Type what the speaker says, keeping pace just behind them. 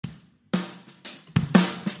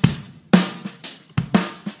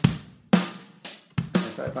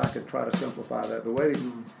if I could try to simplify that, the way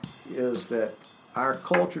is that our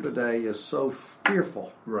culture today is so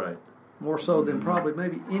fearful. Right. More so than probably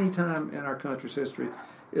maybe any time in our country's history,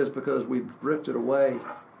 is because we've drifted away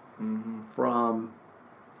from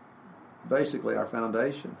basically our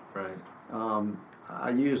foundation. Right.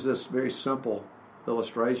 I use this very simple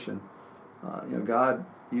illustration. God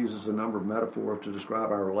uses a number of metaphors to describe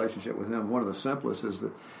our relationship with Him. One of the simplest is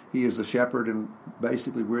that He is the shepherd, and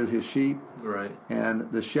basically we're His sheep. Right. And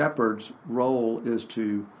the shepherd's role is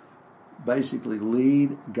to basically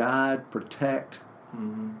lead, guide, protect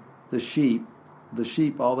the sheep. The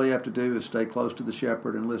sheep, all they have to do is stay close to the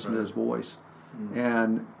shepherd and listen to his voice.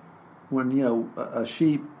 And when a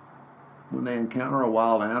sheep, when they encounter a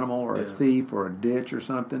wild animal or a thief or a ditch or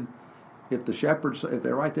something, if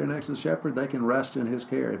they're right there next to the shepherd, they can rest in his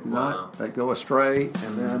care. If not, they go astray,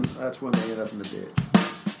 and then that's when they end up in the ditch.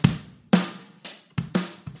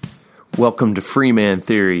 Welcome to Free Man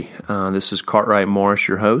Theory. This is Cartwright Morris,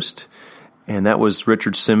 your host, and that was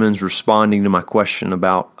Richard Simmons responding to my question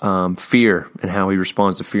about fear and how he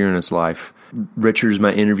responds to fear in his life. Richard is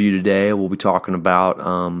my interview today. We'll be talking about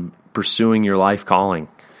pursuing your life calling.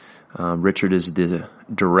 Richard is the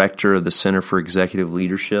director of the Center for Executive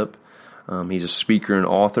Leadership. He's a speaker and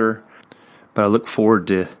author, but I look forward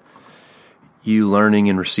to you learning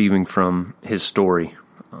and receiving from his story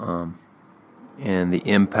and the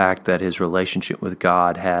impact that his relationship with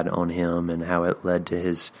God had on him and how it led to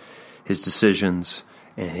his decisions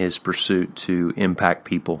and his pursuit to impact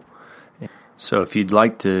people. So if you'd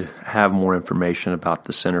like to have more information about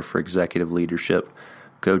the Center for Executive Leadership,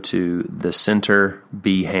 go to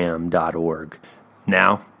thecenterbham.org.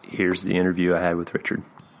 Now, here's the interview I had with Richard.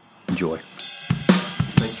 Enjoy.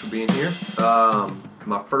 Thanks for being here.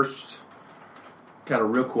 My first kind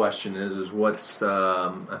of real question is what's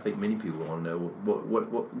I think many people want to know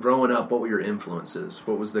what growing up, what were your influences?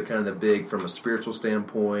 What was the kind of the big, from a spiritual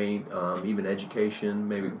standpoint, even education,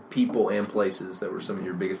 maybe people and places that were some of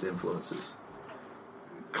your biggest influences?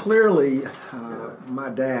 Clearly, my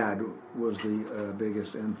dad was the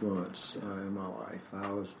biggest influence in my life.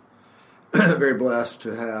 I was very blessed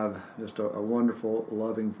to have just a wonderful,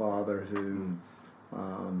 loving father who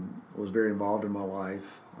was very involved in my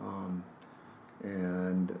life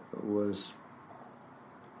and was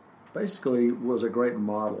a great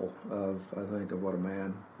model of, I think, of what a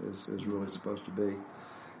man is really supposed to be.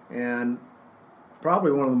 And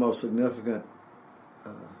probably one of the most significant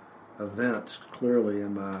events, clearly,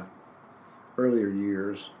 in my earlier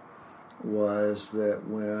years was that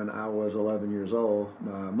when I was 11 years old,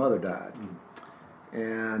 my mother died.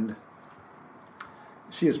 And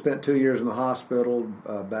she had spent 2 years in the hospital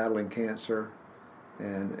battling cancer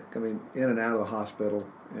and coming in and out of the hospital.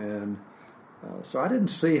 And so I didn't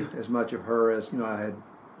see as much of her as, I had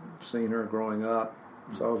seen her growing up.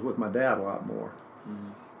 So I was with my dad a lot more.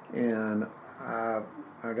 And I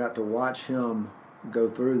got to watch him go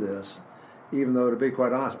through this. Even though, to be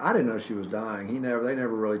quite honest, I didn't know she was dying. They never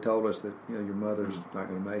really told us that your mother's not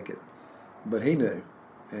going to make it, but he knew.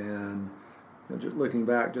 And just looking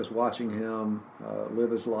back, just watching him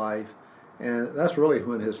live his life, and that's really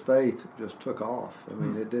when his faith just took off. I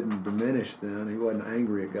mean, it didn't diminish then. He wasn't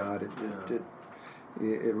angry at God. It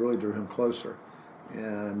really drew him closer.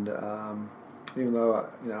 And even though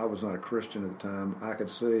I was not a Christian at the time, I could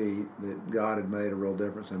see that God had made a real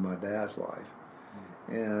difference in my dad's life.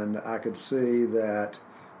 And I could see that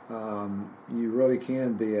you really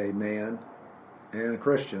can be a man and a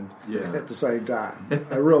Christian at the same time,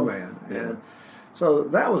 a real man. And so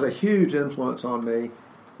that was a huge influence on me.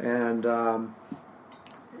 And, I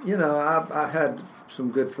had some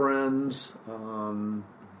good friends,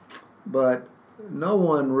 but no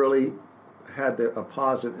one really had a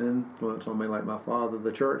positive influence on me like my father.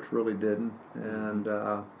 The church really didn't. And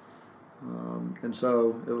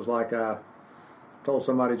so it was like I told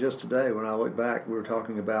somebody just today, when I look back, we were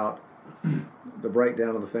talking about the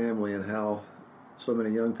breakdown of the family and how so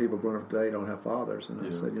many young people growing up today don't have fathers. And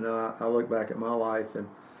I said, I look back at my life, and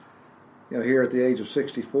here at the age of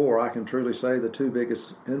 64, I can truly say the two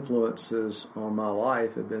biggest influences on my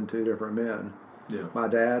life have been two different men. My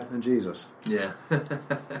dad and Jesus. Yeah,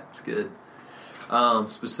 that's good.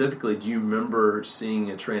 Specifically, do you remember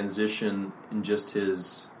seeing a transition in just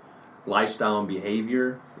his lifestyle and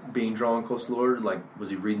behavior being drawn close to the Lord? Like, was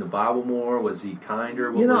he reading the Bible more? Was he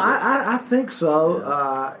kinder? I think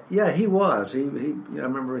so. He was. He I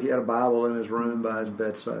remember he had a Bible in his room by his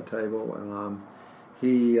bedside table.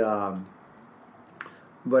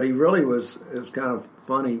 But he really was. It was kind of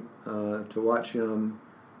funny to watch him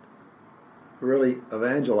really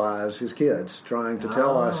evangelize his kids, trying to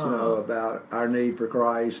tell us, about our need for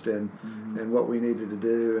Christ and what we needed to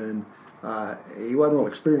do. And he wasn't real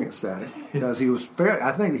experienced at it because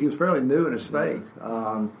I think he was fairly new in his faith.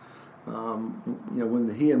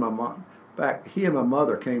 When he and my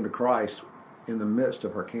mother came to Christ in the midst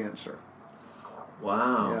of her cancer.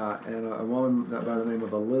 Wow. Yeah, and a woman by the name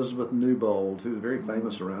of Elizabeth Newbold, who's very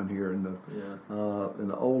famous around here in the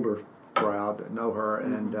older crowd that know her,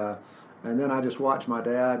 and then I just watched my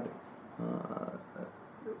dad.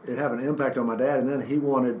 It have an impact on my dad, and then he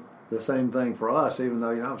wanted the same thing for us, even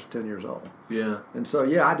though I was 10 years old. Yeah. And so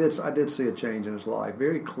I did see a change in his life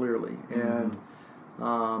very clearly, and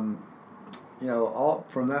all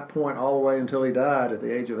from that point all the way until he died at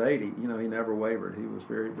the age of 80, he never wavered. He was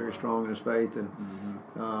very, very strong in his faith, and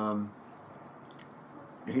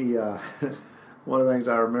he. One of the things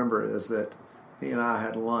I remember is that he and I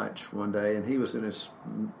had lunch one day, and he was in his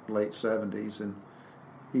late 70s, and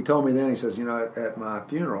he told me then, he says, at my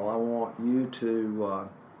funeral, I want you to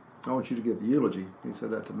give the eulogy. He said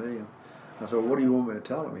that to me, and I said, well, what do you want me to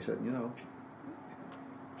tell him? He said,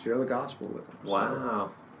 share the gospel with him.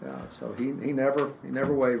 Wow. So he never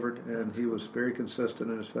wavered, and he was very consistent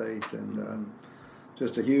in his faith, and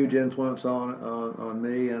just a huge influence on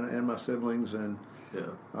me and my siblings. And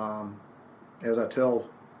as I tell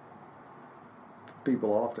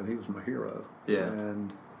people often, he was my hero. Yeah.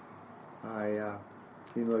 And I,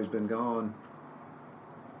 even though he's been gone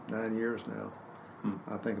 9 years now,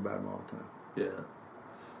 I think about him all the time. Yeah.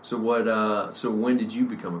 So what? So when did you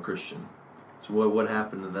become a Christian? So what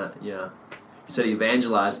happened to that? Yeah. You said he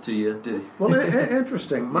evangelized to you. Did he? Well,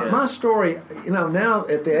 interesting. My story, now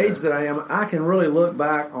at the age that I am, I can really look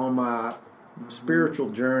back on my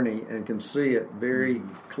spiritual journey and can see it very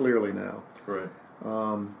clearly now. Right.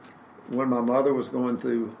 When my mother was going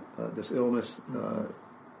through this illness,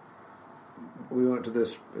 we went to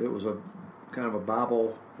this. It was a kind of a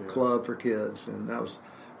Bible club for kids, and that was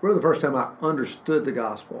really the first time I understood the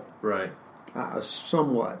gospel. Right.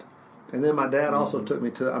 Somewhat. And then my dad also took me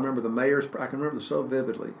to, I remember I can remember this so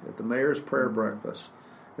vividly, at the mayor's prayer breakfast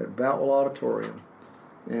at Boutwell Auditorium.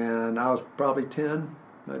 And I was probably 10,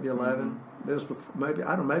 maybe 11. It was before, maybe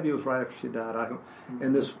it was right after she died.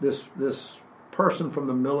 And this person from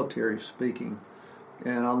the military speaking.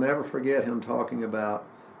 And I'll never forget him talking about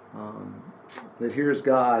that here's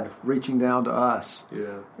God reaching down to us.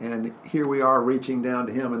 Yeah. And here we are reaching down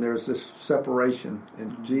to him, and there's this separation,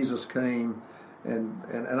 and Jesus came.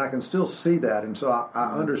 And I can still see that, and so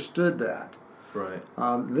I understood that. Right.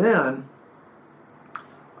 Then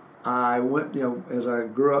I went, as I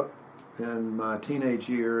grew up in my teenage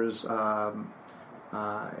years, I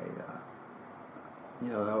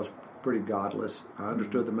was pretty godless. I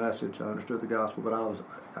understood the message, I understood the gospel, but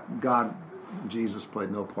Jesus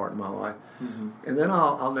played no part in my life. And then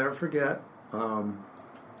I'll never forget, I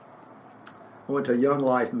went to a Young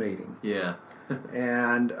Life meeting. Yeah.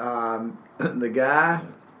 And the guy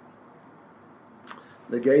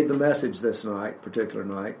that gave the message this particular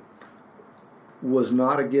night, was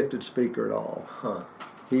not a gifted speaker at all. Huh.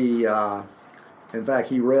 He, in fact,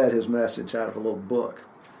 he read his message out of a little book,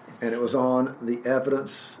 and it was on the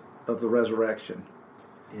evidence of the resurrection.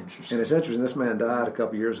 Interesting. And it's interesting, this man died a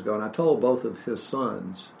couple years ago, and I told both of his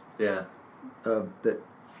sons that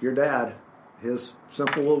your dad, his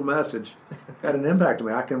simple little message had an impact on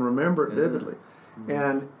me. I can remember it vividly.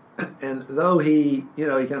 And though he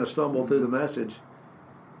kind of stumbled through the message,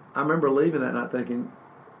 I remember leaving that night thinking,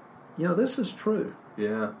 this is true.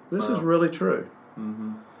 Yeah. This is really true.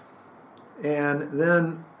 Mm-hmm. And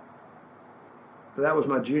then that was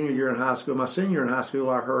my junior year in high school. My senior year in high school,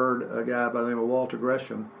 I heard a guy by the name of Walter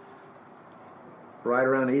Gresham right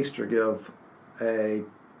around Easter give a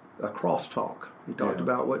crosstalk. He talked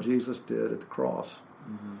about what Jesus did at the cross.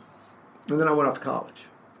 Mm-hmm. And then I went off to college.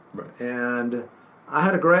 Right. And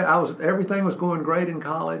everything was going great in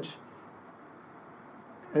college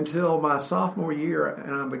until my sophomore year,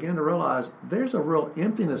 and I began to realize there's a real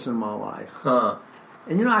emptiness in my life. Huh.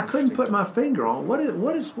 And I couldn't put my finger on what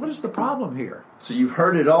is the problem here. So you've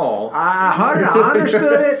heard it all. I heard it. I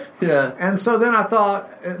understood it. Yeah. And so then I thought,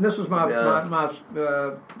 and this was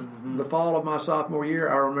the fall of my sophomore year.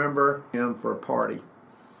 I remember him for a party,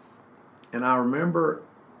 and I remember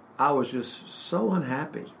I was just so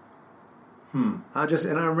unhappy. I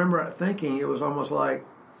remember thinking it was almost like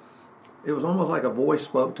a voice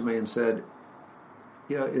spoke to me and said,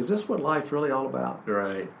 is this what life's really all about?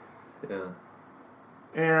 Right. Yeah.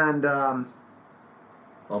 And on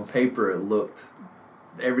paper, it looked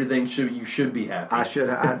everything you should be happy. I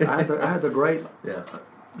had the great,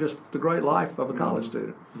 just the great life of a college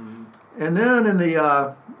student. Mm-hmm. And then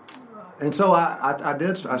And so I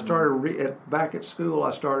did. I started back at school.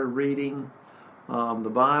 I started reading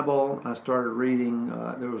the Bible. I started reading.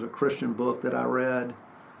 There was a Christian book that I read,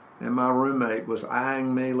 and my roommate was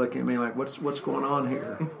eyeing me, looking at me like, "What's going on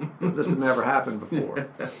here? This had never happened before."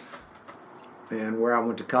 And where I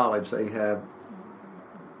went to college, they had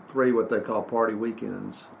 3 what they call party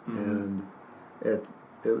weekends, and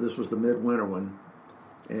this was the midwinter one,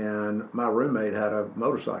 and my roommate had a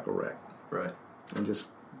motorcycle wreck, right, and just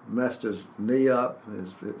messed his knee up,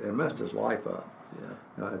 and messed his life up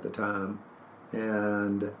at the time.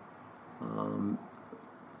 And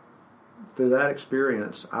through that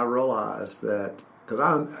experience, I realized that, because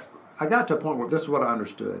I got to a point where this is what I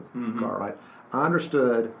understood, Carl, right? I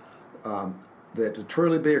understood that to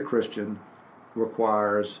truly be a Christian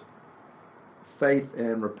requires faith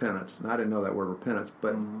and repentance. And I didn't know that word repentance,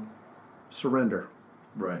 but surrender.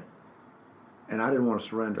 Right. And I didn't want to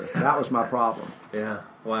surrender. That was my problem. Yeah.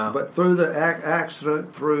 Wow. But through the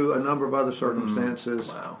accident, through a number of other circumstances,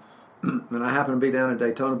 wow. And I happened to be down in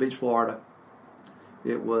Daytona Beach, Florida.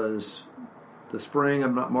 It was the spring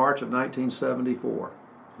of March of 1974.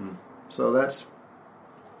 So that's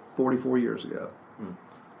 44 years ago.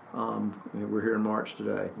 We're here in March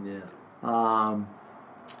today. Yeah.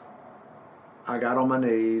 I got on my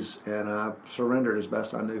knees and I surrendered as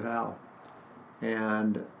best I knew how.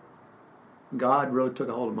 And God really took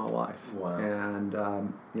a hold of my life. Wow. And,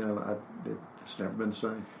 it's never been the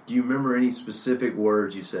same. Do you remember any specific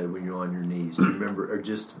words you said when you were on your knees? Do you remember, or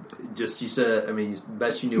just you said, I mean,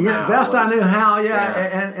 best you knew how? Yeah, best I knew how,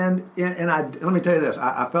 And let me tell you this,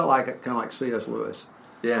 I felt kind of like C.S. Lewis.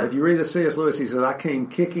 Yeah. If you read C.S. Lewis, he says, I came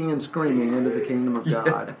kicking and screaming into the kingdom of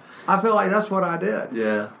God. Yeah. I feel like that's what I did.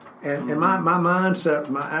 Yeah. And my mindset,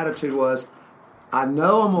 my attitude was, I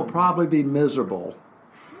know I'm going to probably be miserable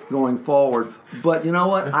going forward, but you know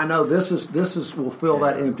what? I know this will fill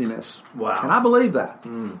that emptiness. Wow. And I believe that.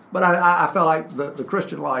 But I felt like the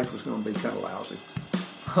Christian life was going to be kind of lousy.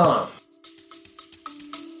 Huh.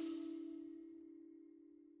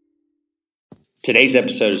 Today's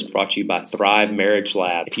episode is brought to you by Thrive Marriage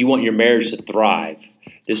Lab. If you want your marriage to thrive,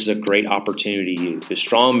 this is a great opportunity to you, because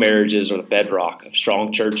strong marriages are the bedrock of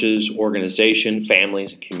strong churches, organization,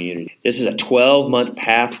 families, and community. This is a 12-month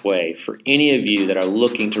pathway for any of you that are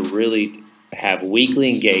looking to really have weekly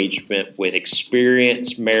engagement with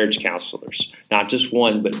experienced marriage counselors. Not just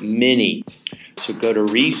one, but many. So go to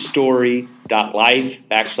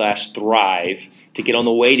restory.life/thrive to get on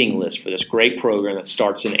the waiting list for this great program that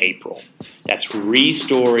starts in April. That's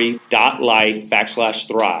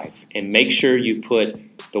restory.life/thrive. And make sure you put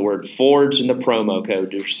the word Forge in the promo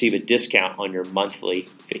code to receive a discount on your monthly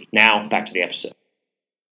fee. Now, back to the episode.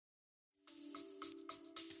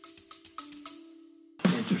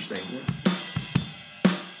 Interesting.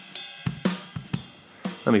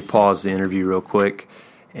 Let me pause the interview real quick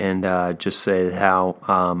and just say how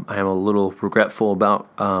I am a little regretful about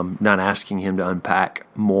not asking him to unpack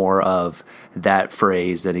more of that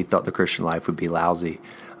phrase that he thought the Christian life would be lousy.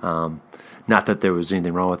 Not that there was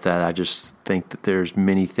anything wrong with that. I just think that there's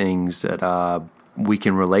many things that we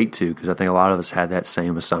can relate to, because I think a lot of us had that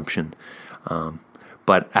same assumption.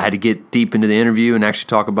 But I had to get deep into the interview and actually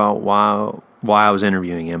talk about why I was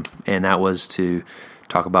interviewing him, and that was to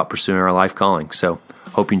talk about pursuing our life calling. So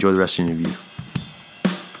hope you enjoy the rest of the interview.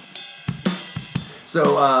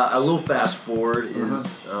 So a little fast forward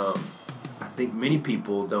is I think many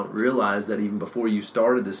people don't realize that even before you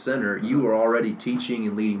started the center, you were already teaching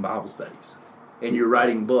and leading Bible studies. And you're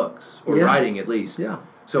writing books, or writing at least. Yeah.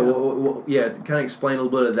 So, kind of explain a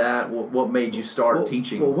little bit of that. What made you start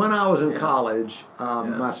teaching? Well, when I was in college,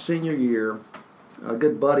 my senior year, a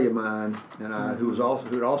good buddy of mine and I, who had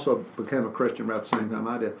also became a Christian about the same time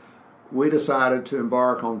I did, we decided to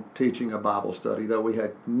embark on teaching a Bible study, though we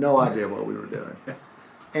had no idea what we were doing.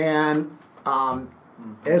 And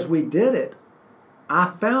as we did it, I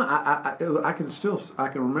found I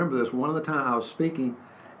can remember this. One of the time I was speaking,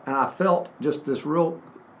 and I felt just this real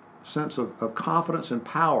sense of confidence and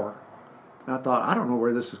power. And I thought, I don't know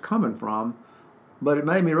where this is coming from, but it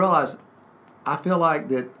made me realize I feel like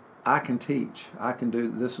that I can teach. I can do.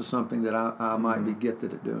 This is something that I might be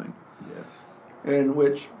gifted at doing. Yeah. And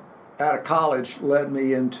which, out of college, led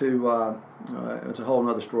me into. It's a whole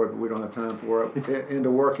other story, but we don't have time for it. Into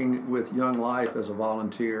working with Young Life as a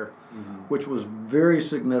volunteer, which was very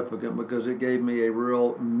significant because it gave me a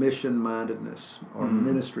real mission-mindedness or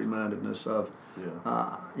ministry-mindedness of,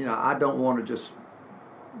 I don't want to just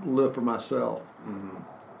live for myself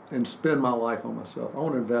and spend my life on myself. I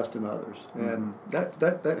want to invest in others, and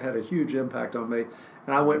that had a huge impact on me.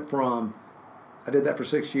 And I did that for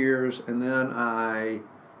 6 years, and then I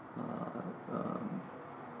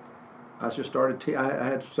I just started. I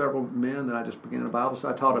had several men that I just began a Bible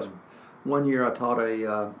study. One year I taught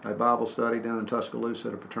a Bible study down in Tuscaloosa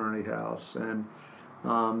at a fraternity house, and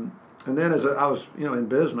then as I was in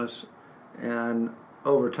business, and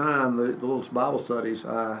over time the little Bible studies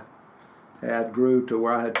I had grew to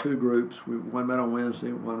where I had two groups. One met on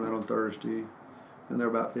Wednesday, one met on Thursday, and there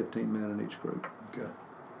were about 15 men in each group. Okay.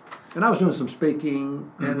 And I was doing some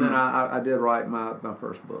speaking, and then I did write my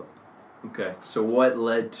first book. Okay. So what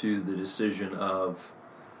led to the decision of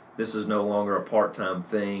this is no longer a part-time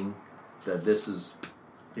thing, that this is,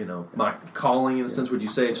 my calling in a sense? Would you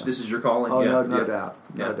say this is your calling? Oh, no doubt.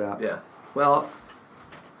 No doubt. Yeah. Well,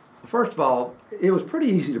 first of all, it was pretty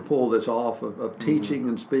easy to pull this off of teaching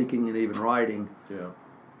and speaking and even writing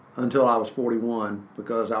until I was 41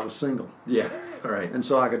 because I was single. Yeah, right. And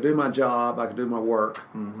so I could do my job, I could do my work,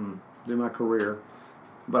 do my career,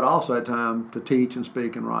 but I also had time to teach and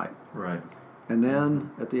speak and write. Right. And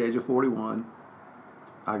then at the age of 41,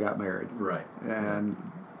 I got married. Right. And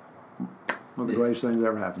one of the greatest things that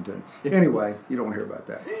ever happened to me. Anyway, you don't want to hear about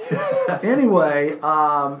that. Anyway,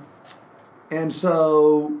 and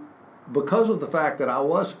so because of the fact that I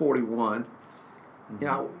was 41,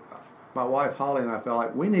 my wife Holly and I felt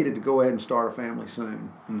like we needed to go ahead and start a family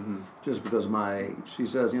soon, just because of my age. She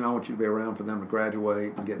says, I want you to be around for them to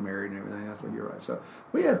graduate and get married and everything. I said, you're right. So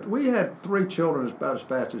we had 3 children about as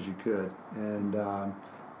fast as you could, and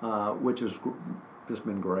which has just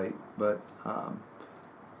been great. But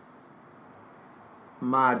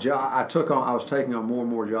my job, I was taking on more and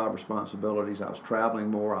more job responsibilities. I was traveling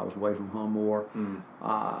more. I was away from home more.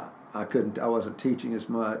 I wasn't teaching as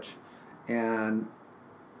much, and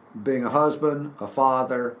being a husband, a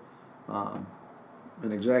father,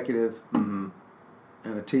 an executive, and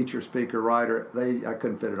a teacher, speaker, writer, I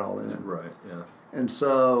couldn't fit it all in. Right. Yeah. And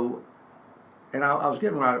so, I was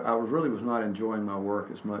getting where I really was not enjoying my work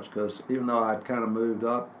as much, because even though I'd kind of moved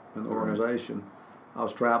up in the organization, I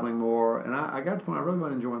was traveling more, and I got to the point I really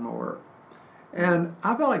wasn't enjoying my work. And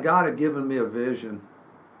I felt like God had given me a vision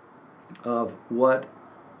of what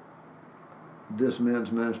this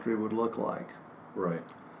men's ministry would look like. Right.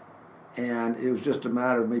 And it was just a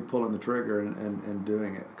matter of me pulling the trigger and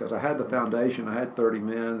doing it, because I had the foundation. I had 30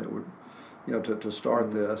 men that would, to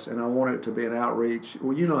start this, and I wanted it to be an outreach.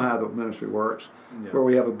 Well, you know how the ministry works, where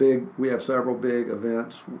we have several big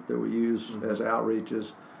events that we use as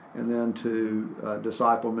outreaches, and then to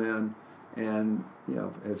disciple men, and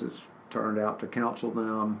as it's turned out, to counsel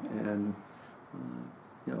them and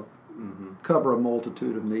cover a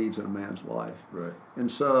multitude of needs in a man's life. Right.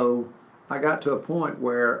 And so I got to a point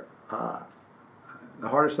where the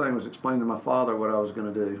hardest thing was explaining to my father what I was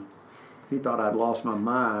going to do. He thought I'd lost my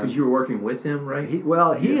mind. Because you were working with him, right?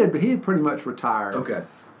 He had pretty much retired. Okay.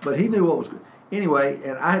 But he knew what was good. Anyway,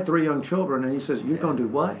 and I had 3 young children, and he says, "You're going to do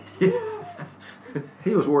what?"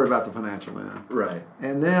 He was worried about the financial end. Right.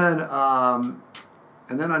 And then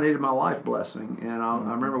I needed my wife's blessing. And I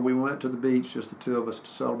remember we went to the beach, just the two of us, to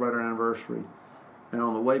celebrate our anniversary. And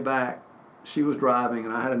on the way back, she was driving,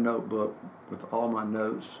 and I had a notebook with all my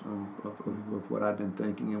notes of what I'd been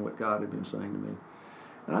thinking and what God had been saying to me.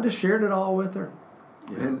 And I just shared it all with her.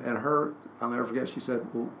 Yeah. And her, I'll never forget, she said,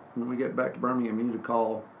 "Well, when we get back to Birmingham, you need to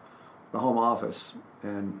call the home office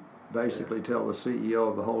and basically tell the CEO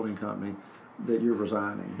of the holding company that you're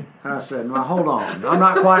resigning." And I said, "No, hold on. I'm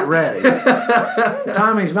not quite ready. The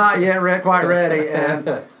timing's not yet quite ready."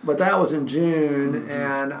 But that was in June,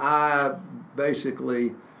 and I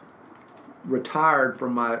basically retired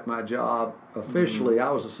from my job officially.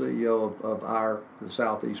 I was the CEO of the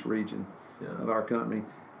Southeast region of our company,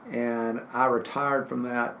 and I retired from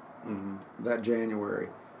that January,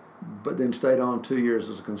 but then stayed on 2 years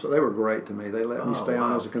as a consultant. They were great to me. They let me stay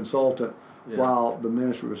on as a consultant while the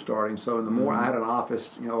ministry was starting. So in the morning, I had an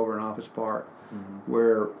office, over in Office Park,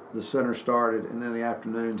 where the center started, and then in the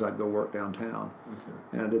afternoons I'd go work downtown. Okay.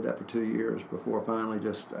 And I did that for 2 years before finally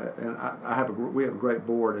we have a great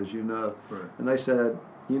board, as you know, right. And they said,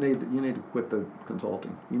 you need to quit the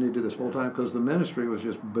consulting. You need to do this full time, because the ministry was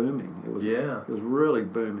just booming. It was really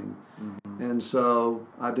booming. And so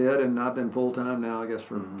I did, and I've been full time now, I guess,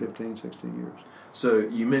 for 15, 16 years. So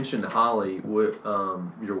you mentioned Holly,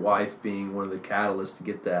 your wife being one of the catalysts to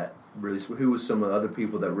get that. Really, who was some of the other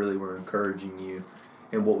people that really were encouraging you,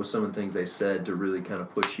 and what was some of the things they said to really kind of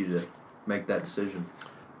push you to make that decision?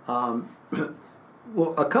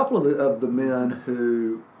 Well, a couple of the men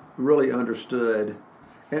who really understood,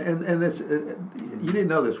 and it's, you didn't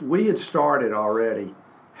know this, we had started already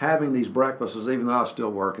having these breakfasts even though I was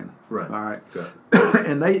still working. Right. All right. Good.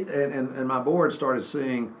 And my board started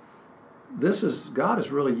seeing God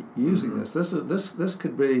is really using this. This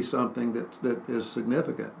could be something that is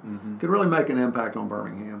significant. Could really make an impact on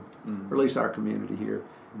Birmingham, or at least our community here.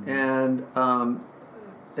 And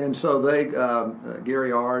so they,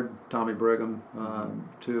 Gary Ard, Tommy Brigham,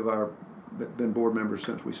 two of our been board members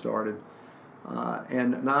since we started.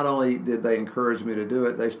 And not only did they encourage me to do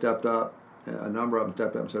it, they stepped up. A number of them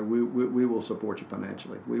stepped up and said, "We will support you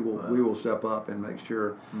financially. We will step up and make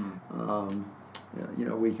sure,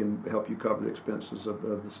 we can help you cover the expenses of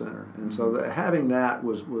the center." And so having that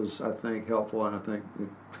was I think helpful, and I think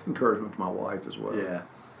encouragement to my wife as well. Yeah.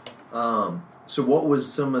 So what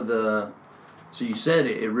was some of the? So you said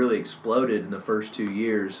it really exploded in the first 2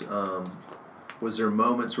 years. Was there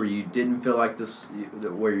moments where you didn't feel like this,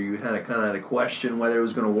 where you kind of had a question whether it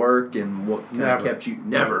was going to work, and what kind of kept you?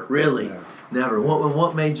 Never, really, never.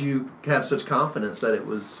 What made you have such confidence that it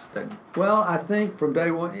was that? Well, I think from day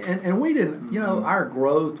one, and we didn't, our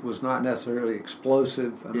growth was not necessarily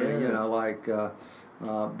explosive. I mean,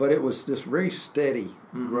 but it was this very steady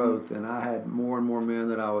growth, and I had more and more men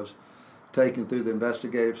that I was taking through the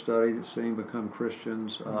investigative study that seemed to become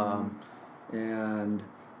Christians, and.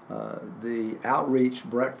 The outreach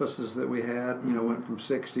breakfasts that we had, went from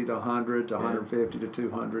 60 to 100 to 150 to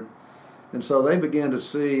 200. And so they began to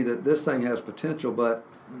see that this thing has potential, but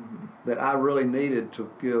that I really needed to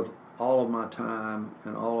give all of my time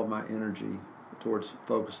and all of my energy towards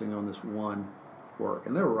focusing on this one work.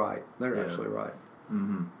 And they're right. They're absolutely right.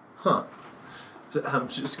 Huh. So I'm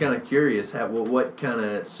just kind of curious, what kind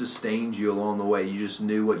of sustained you along the way? You just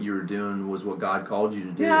knew what you were doing was what God called you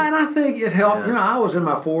to do. Yeah, and I think it helped. Yeah. I was in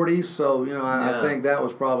my 40s, so I think that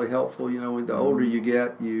was probably helpful. When the older you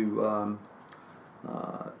get,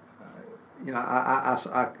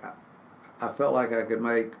 I felt like I could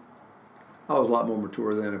make. I was a lot more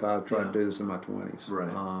mature then if I tried to do this in my 20s.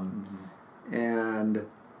 Right. And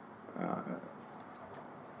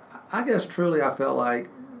I guess truly I felt like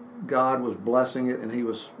God was blessing it, and He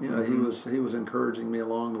was, he was encouraging me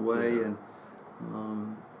along the way, and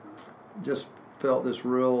just felt this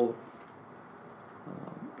real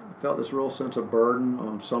sense of burden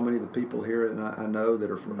on so many of the people here, and I know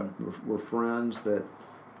that were friends that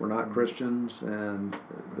were not Christians, and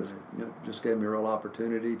this just gave me a real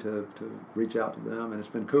opportunity to reach out to them, and it's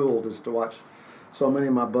been cool just to watch so many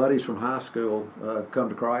of my buddies from high school come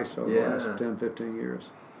to Christ over the last 10, 15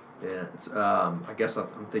 years. Yeah, it's. I guess I'm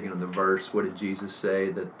thinking of the verse. What did Jesus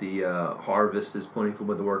say? That the harvest is plentiful,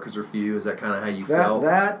 but the workers are few. Is that kind of how you felt?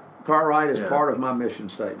 That Cartwright is part of my mission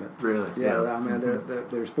statement. Really? Yeah. I mean,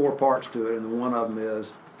 there's 4 parts to it, and one of them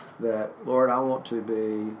is that, Lord, I want to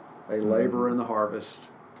be a laborer in the harvest.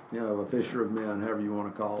 A fisher of men, however you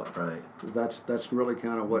want to call it. Right. That's really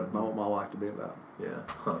kind of what I want my life to be about. Yeah.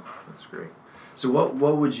 Huh. That's great. So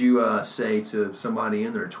what would you say to somebody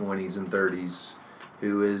in their 20s and 30s?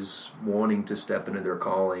 Who is wanting to step into their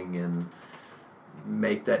calling and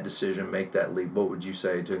make that decision, make that leap? What would you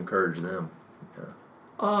say to encourage them?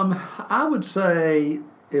 I would say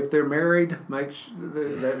if they're married,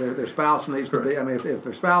 their spouse needs to be. I mean, if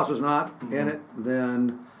their spouse is not in it,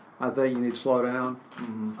 then I think you need to slow down.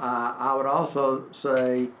 I would also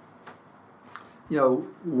say,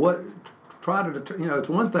 try to, it's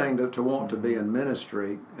one thing to want to be in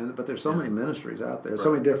ministry, but there's so many ministries out there, so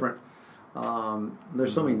many different.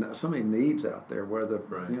 There's so many needs out there where the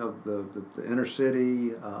inner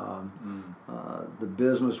city, the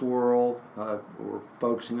business world, we're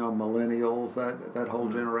focusing on millennials, that whole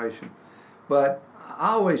generation. But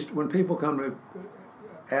I always, when people come to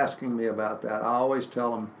asking me about that, I always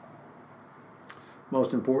tell them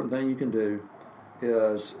most important thing you can do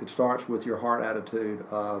is it starts with your heart attitude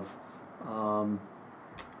of,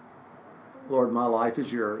 Lord, my life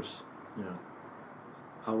is yours. Yeah.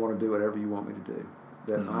 I want to do whatever you want me to do.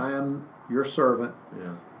 That I am your servant.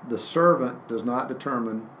 Yeah. The servant does not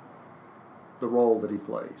determine the role that he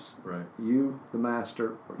plays. Right. You, the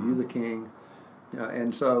master, or you, the king.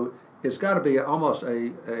 And so it's got to be almost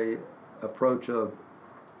a approach of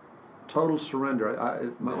total surrender.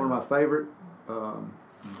 One of my favorite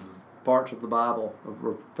parts of the Bible,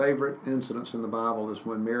 or favorite incidents in the Bible, is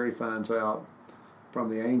when Mary finds out from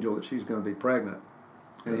the angel that she's going to be pregnant.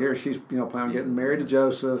 And here she's, planning on getting married to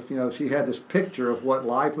Joseph. She had this picture of what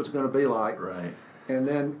life was going to be like. Right. And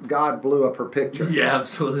then God blew up her picture. Yeah,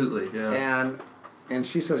 absolutely. Yeah. And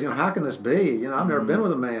she says, how can this be? I've never been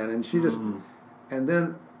with a man. And she just, and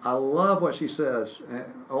then I love what she says. And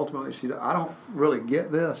ultimately, I don't really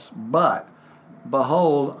get this, but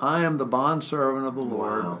behold, I am the bondservant of the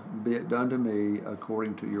Lord. Wow. Be it done to me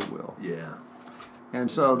according to your will. Yeah.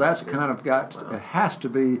 And so that's kind of it has to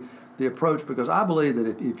be the approach, because I believe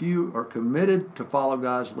that if you are committed to follow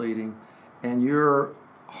God's leading and your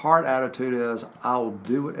heart attitude is, I'll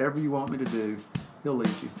do whatever you want me to do, He'll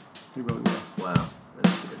lead you. He really will. Wow.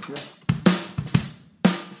 That's good.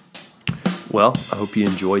 Yeah. Well, I hope you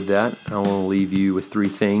enjoyed that. I want to leave you with 3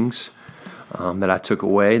 things that I took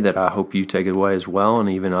away that I hope you take away as well, and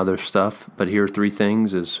even other stuff. But here are 3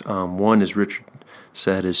 things. One, as Richard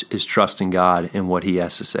said, is trusting God in what He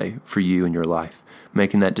has to say for you in your life.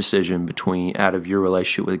 Making that decision out of your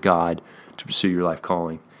relationship with God to pursue your life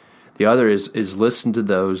calling. The other is listen to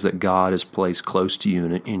those that God has placed close to you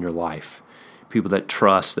in your life. People that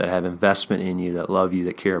trust, that have investment in you, that love you,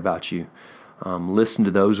 that care about you. Listen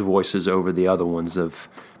to those voices over the other ones of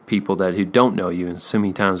people who don't know you. And so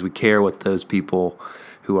many times we care what those people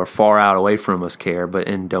who are far out away from us care,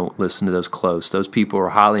 and don't listen to those close. Those people are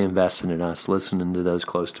highly invested in us, listening to those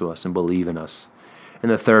close to us and believe in us.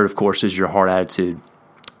 And the third, of course, is your heart attitude.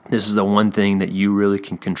 This is the one thing that you really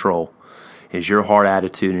can control, is your heart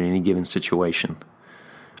attitude in any given situation.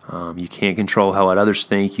 You can't control how others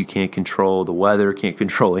think. You can't control the weather. Can't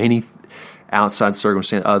control any outside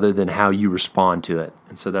circumstance other than how you respond to it.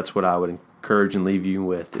 And so that's what I would encourage and leave you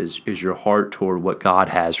with is your heart toward what God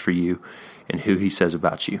has for you and who He says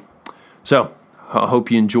about you. So I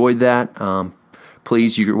hope you enjoyed that.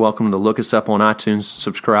 Please, you're welcome to look us up on iTunes,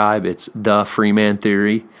 subscribe. It's The Freeman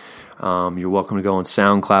Theory. You're welcome to go on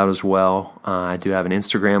SoundCloud as well. I do have an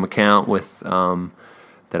Instagram account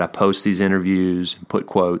that I post these interviews and put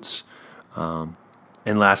quotes. And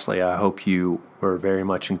lastly, I hope you were very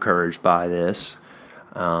much encouraged by this,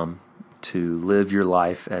 to live your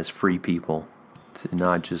life as free people, to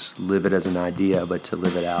not just live it as an idea, but to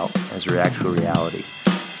live it out as your actual reality.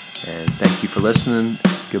 And thank you for listening.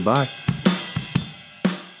 Goodbye.